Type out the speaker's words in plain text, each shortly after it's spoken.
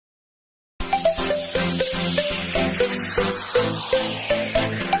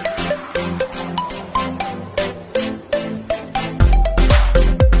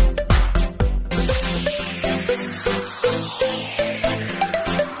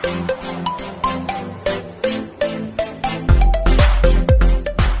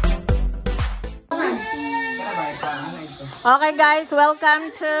Okay guys,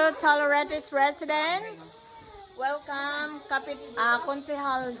 welcome to Toloretes Residence. Welcome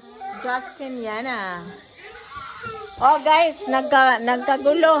Konsehal Justin Yana. Oh guys,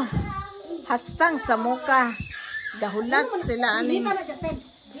 nagkagulo. Hastang sa muka. Dahulat sila ani.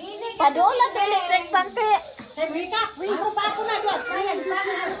 Padulat electric pante.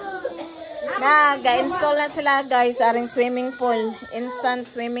 Ga-install na sila guys, aring swimming pool, instant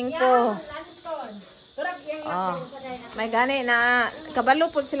swimming pool. Oh, may gani na kabalo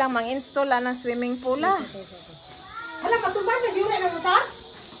po silang mang-install ng swimming pool ah. Hala, patumban na siya ng motor?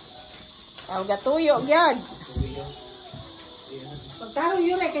 Aw gatuyo gyud. Pagtaro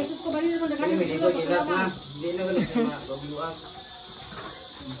yun kay sus ko bali naman nagani. Hindi na gani sa bagluag.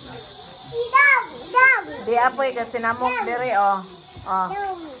 Di apoy kasi namok dire oh. Oh.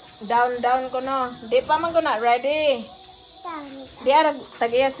 Down ko no. Di pa man ko na ready. Di ara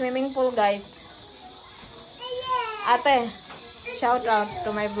tagiya swimming pool guys. Ate, shout out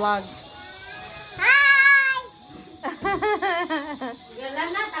to my vlog. Hi! Gala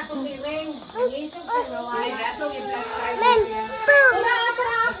na, tatong miring. Ngisog sa nawala. Men, boom!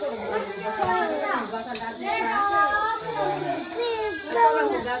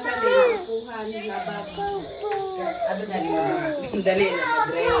 Dali na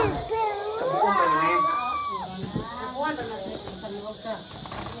madre. Kabuong ba na yan?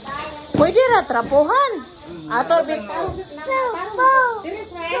 Pwede ra trapuhan. Ato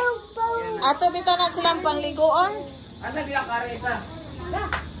bitaw na silang pangliguon. Asa gila kare isa?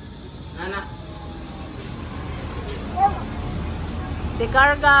 Anak. Di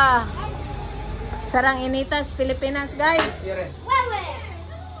karga. Sarang Initas, Pilipinas guys.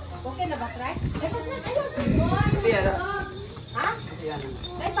 Okay na ba, Sray? Ayos. Hindi ada. Ha? Yan.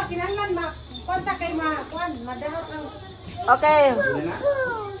 Ay, pakinanlan, kontak kay madahot ng... Okay.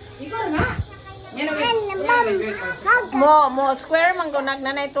 Igor na. Mo square man gunag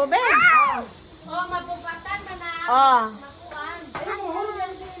nanay tubig. Oh, mapupatan ka na. Oh. Ayun mo, hulog na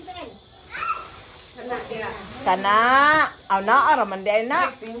rin. Kana, aw na ara man di na.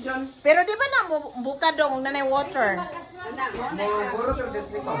 Extension. Pero di ba na buka dong nanay water? Mo buro to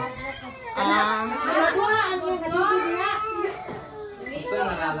deslito. Siguro, ang yung katibig niya. Ito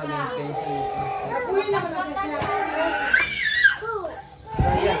na nalagay ng extension. Napuhin na ko na siya.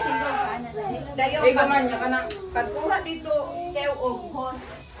 Ay gaman niya kana. Pagkuha dito, stew o host.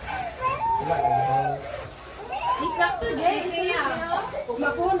 Isakto din siya. Kung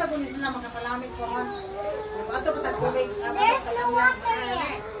mapuhon na ko niya sila, makapalamig ko ha. Ato pa tagpulig. Kalamlang.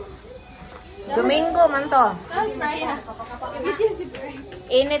 Domingo man to.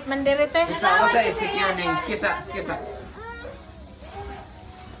 Init man dirite. Isa sa secure na excuse.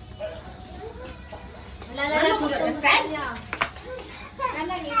 Lalala ko sa niya.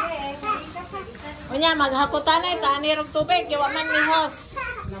 Kana ni Unya maghakutanay ta ani rog tubig kay wa man ni host.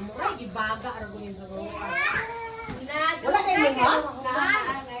 Namuray, gibaga. Ano ko yung trabahoan. wala kayong host?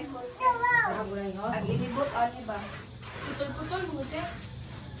 Ang inibot o ba? Putol-putol mo siya.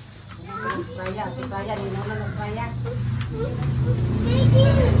 Raya, si Raya. Ninauna na si Raya.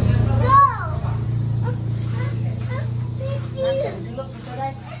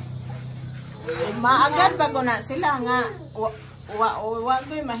 Maagad bago na sila nga wa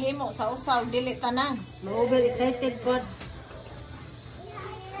koy mahimo sa usaw dili tanan. Over excited po.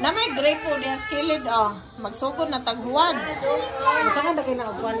 Na may grape po diya skilid oh. Magsugod na taghuwan. Bukangan na kayo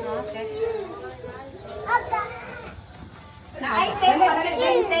na upuan ha. Tape,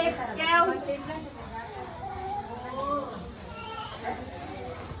 scale.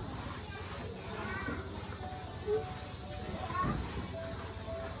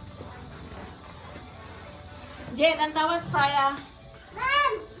 Jen, ang tawas Freya.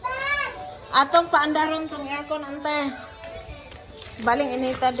 Atong paandaron tong aircon ante. Baling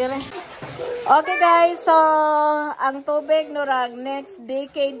inita dire. Okay guys, so ang tubig nurag next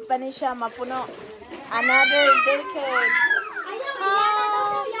decade pa ni siya mapuno. Another decade.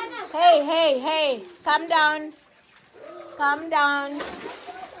 Hey, calm down. Calm down.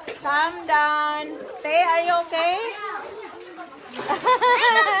 Tay, are you okay?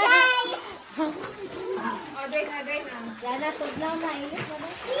 Yana, tugnaw na. Ilis mo na.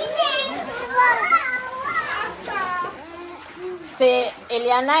 Si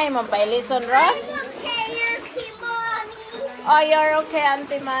Eliana ay mapailison ra? Oh, you're okay,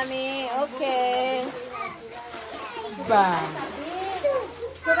 Auntie Mommy. Okay. Ba.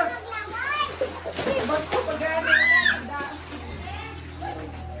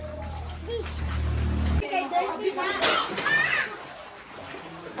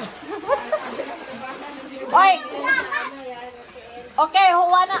 Oy. Okay,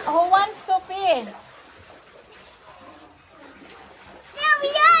 who wants to pee?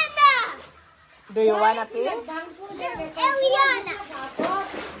 Do you wanna pee?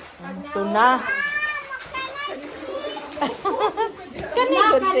 Ito na. Kani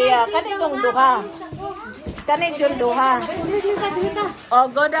good siya. Kani kong duha. Kani yung duha. Oh,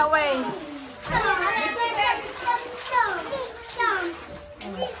 go that way.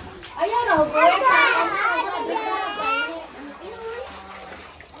 Ayaw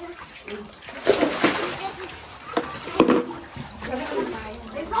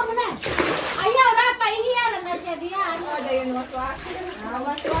na, ayaw na, paihiyan na siya diyan.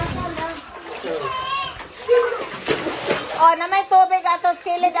 Waswasan na. Oh, na may tubig ato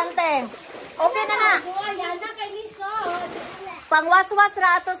skilid ante. Okay na na. Ayan na kay Lisod. Pangwaswas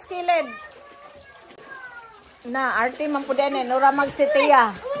ra ato skilid. Na, arte man po din eh. Nura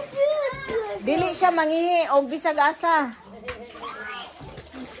magsitiya. Dili siya mangihi o bisag asa.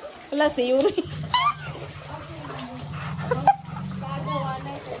 Wala si Yuri.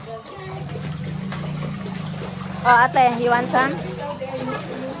 Oh, ate, you want some?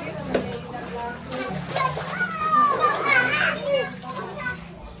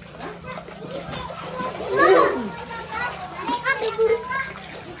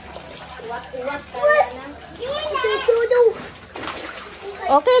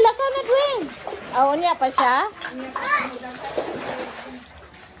 Okay, laka na Dwayne. Oh, niya pa siya?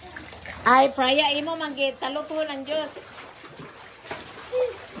 Ay, Freya, imo manggit. Taluto ng Diyos.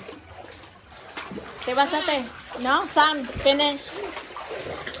 Diba sa te? No? Sam, finish.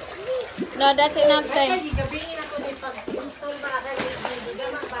 No, that's enough te. Gabihin ako ni pag-install ba ka di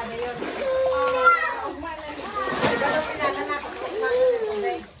gaman ba na yun.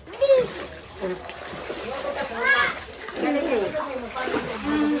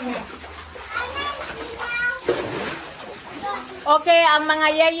 Okay, ang mga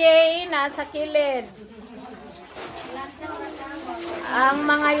yayay nasa kilid. Ang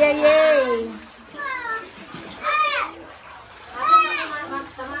mga yayay.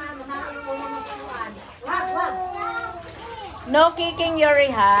 No kicking, Yuri,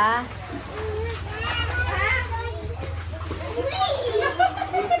 ha?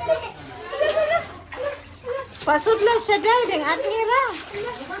 Pasudla siya dahil ng atira.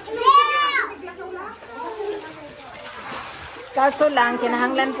 Kaso lang,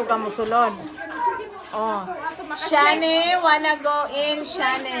 kinahanglan po ka musulod. Oh. Shani, wanna go in,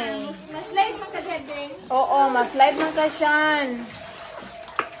 Shani. Mas-slide man ka dyan, Oo, mas-slide man ka, Shan.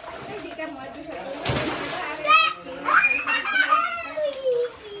 Hindi ka mo.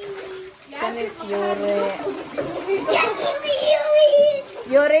 Kanis Yuri.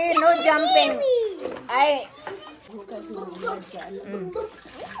 Yuri, no jumping. Ay.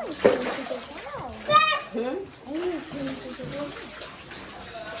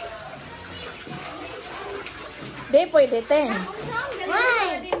 Di, pwede, te.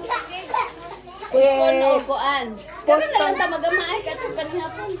 Pusto no, kuan. Pero Pusto. lang ta magamaay ka ito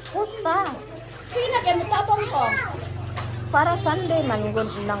panihapon. Pusta. Sina kay mutabang ko. Para Sunday man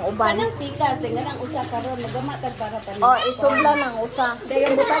gud ng uban. Kanang pikas, dengan ang usa karon magamatag para panihapon. Oh, isubla ng usa.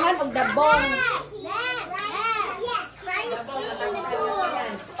 Dayon butangan og dabong.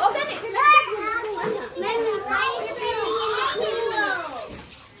 O gani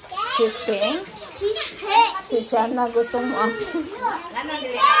She's paying. Si Shana gusto mo ang...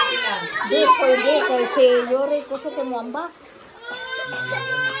 Di, pwede. Kaya si Yuri gusto ko mo ang bak.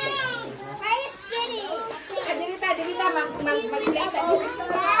 Dilita mag-plata.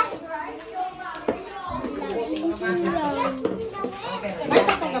 May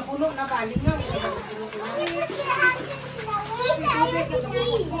tatong napuno na ba? Lingaw.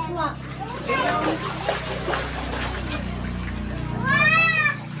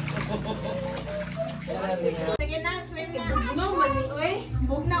 Sige na, swim na. Bugnaw man ni oy.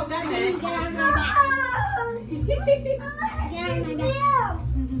 Bugnaw gani.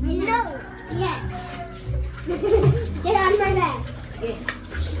 Get on my back.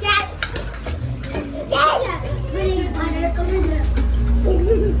 Dad. Dad. Running water over there.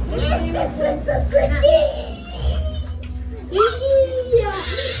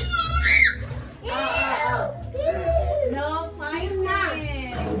 No fighting.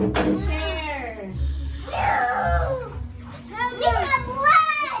 Share.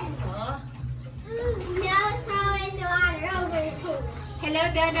 Hello,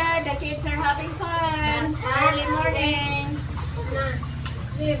 Dada. The kids are having fun. Early morning.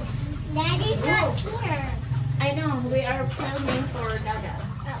 Daddy's not here. I know. We are filming for Dada.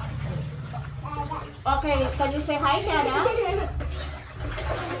 Okay, can you say hi, Dada?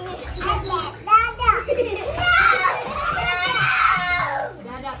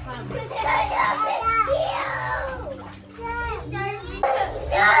 Dada, come.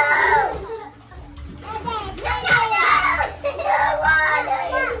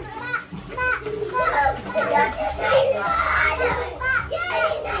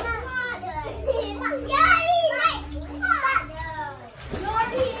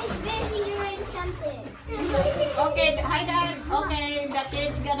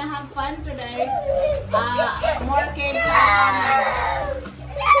 gonna have fun today. More kids are coming.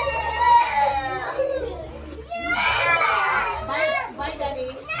 Bye, Daddy.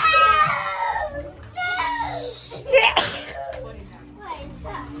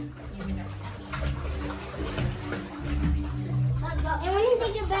 I want to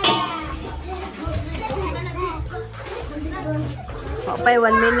take a bath. Okay,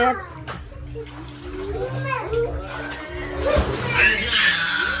 1 minute.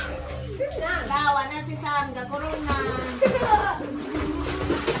 Lawa na si Sam, gakurong na.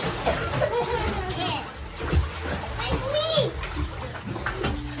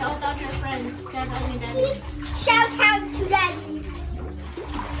 Shout out your friends. Shout out ni Daddy. Shout out to Daddy.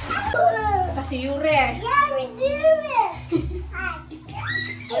 Kasi Yure. Yeah, we do it.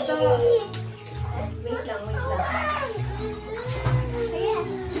 Ito. Wait lang, wait lang.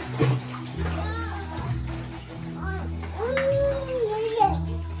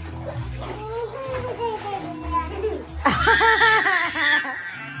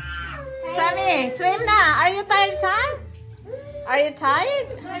 Sammy, swim na. Are you tired, Sam? Are you tired?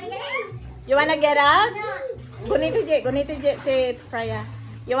 You wanna get out? Gunito je, say Freya.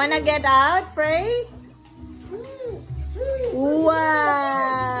 You wanna get out, Frey? Wow.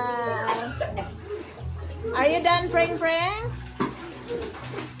 Are you done, Frank?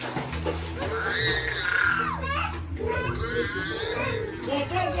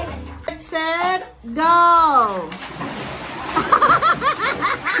 Set, go.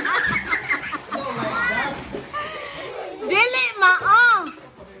 Dili mao.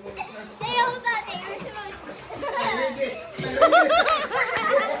 They all thought they were supposed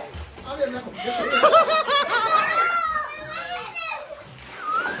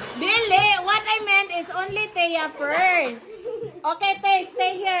Dili, what I meant is only Teya first. Okay, Tay,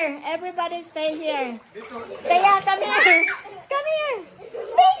 stay here. Everybody stay here. Teya, come here. Come here.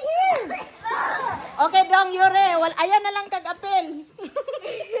 Stay here. Okay, Dong, Yure. Ayan na lang kag-apel.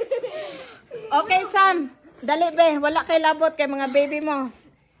 Okay, Sam. Dali, be. Wala kay labot kay mga baby mo.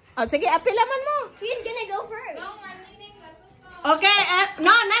 O, sige, apilaman mo. Who's gonna go first? Okay,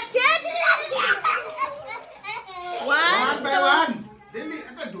 no, not yet. One, One by one. Dili,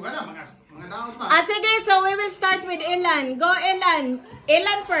 ito dua na mga daot pa. sige, so we will start with Elan. Go, Elan.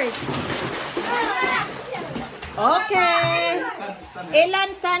 Elan first. Okay. Elan,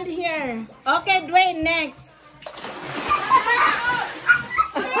 stand here. Okay, Dwayne, next.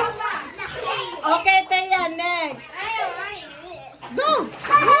 Okay, Teya, next. Go.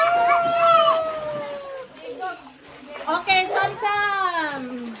 Okay, Sansa.